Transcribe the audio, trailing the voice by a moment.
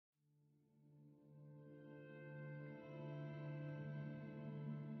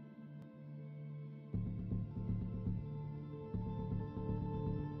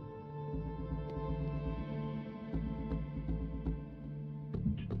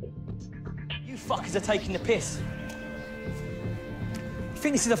fuckers are taking the piss. You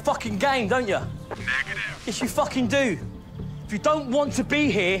think this is a fucking game, don't you? Negative. Yes, you fucking do. If you don't want to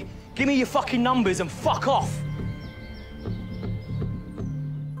be here, give me your fucking numbers and fuck off.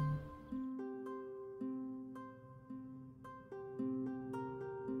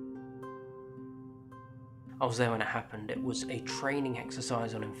 I was there when it happened. It was a training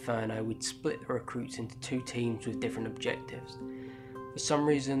exercise on Inferno. We'd split the recruits into 2 teams with different objectives. For some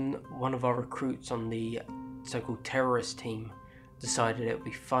reason, one of our recruits on the so-called terrorist team decided it would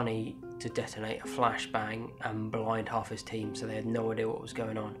be funny to detonate a flashbang and blind half his team, so they had no idea what was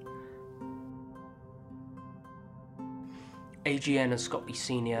going on. AGN and Scott B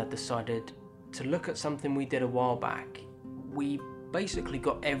Senior decided to look at something we did a while back. We basically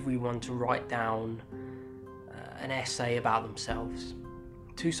got everyone to write down an essay about themselves.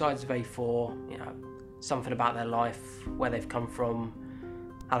 2 sides of A4, you know, something about their life, where they've come from,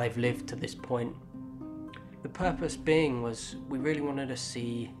 how they've lived to this point. The purpose being was we really wanted to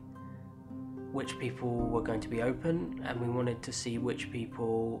see which people were going to be open, and we wanted to see which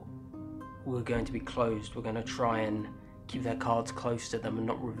people were going to be closed. We're going to try and keep their cards close to them and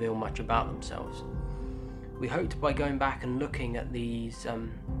not reveal much about themselves. We hoped by going back and looking at these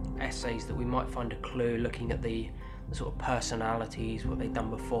essays that we might find a clue, looking at the sort of personalities, what they'd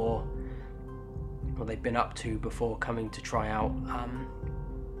done before, what they'd been up to before coming to try out.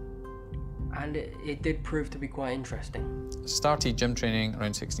 And it did prove to be quite interesting. Started gym training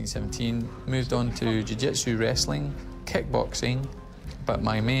around 16, 17, moved on to jiu-jitsu, wrestling, kickboxing, but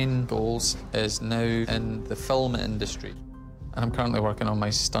my main goals is now in the film industry. And I'm currently working on my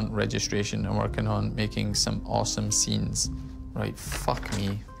stunt registration and working on making some awesome scenes. Right, fuck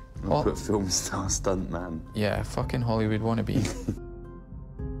me. I'll put film star stunt man. Yeah, fucking Hollywood wannabe.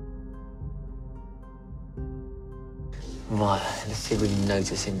 Right, let's see if we can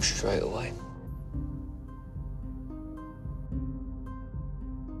notice him straight away.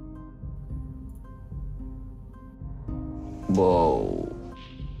 Whoa.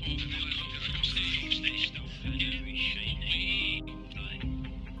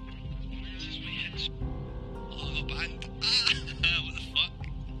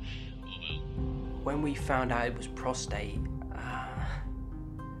 When we found out it was Prostate, I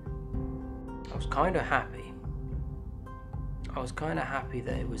was kind of happy. I was kind of happy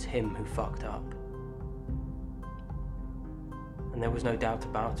that it was him who fucked up. And there was no doubt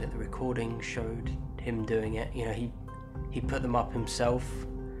about it. The recording showed him doing it. You know, he put them up himself.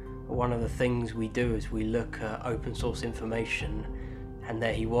 One of the things we do is we look at open source information, and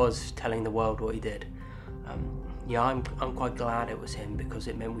there he was telling the world what he did. Yeah, I'm quite glad it was him, because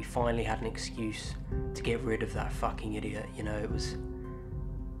it meant we finally had an excuse to get rid of that fucking idiot. You know, it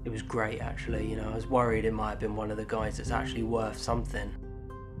was great, actually. You know, I was worried it might have been one of the guys that's actually worth something.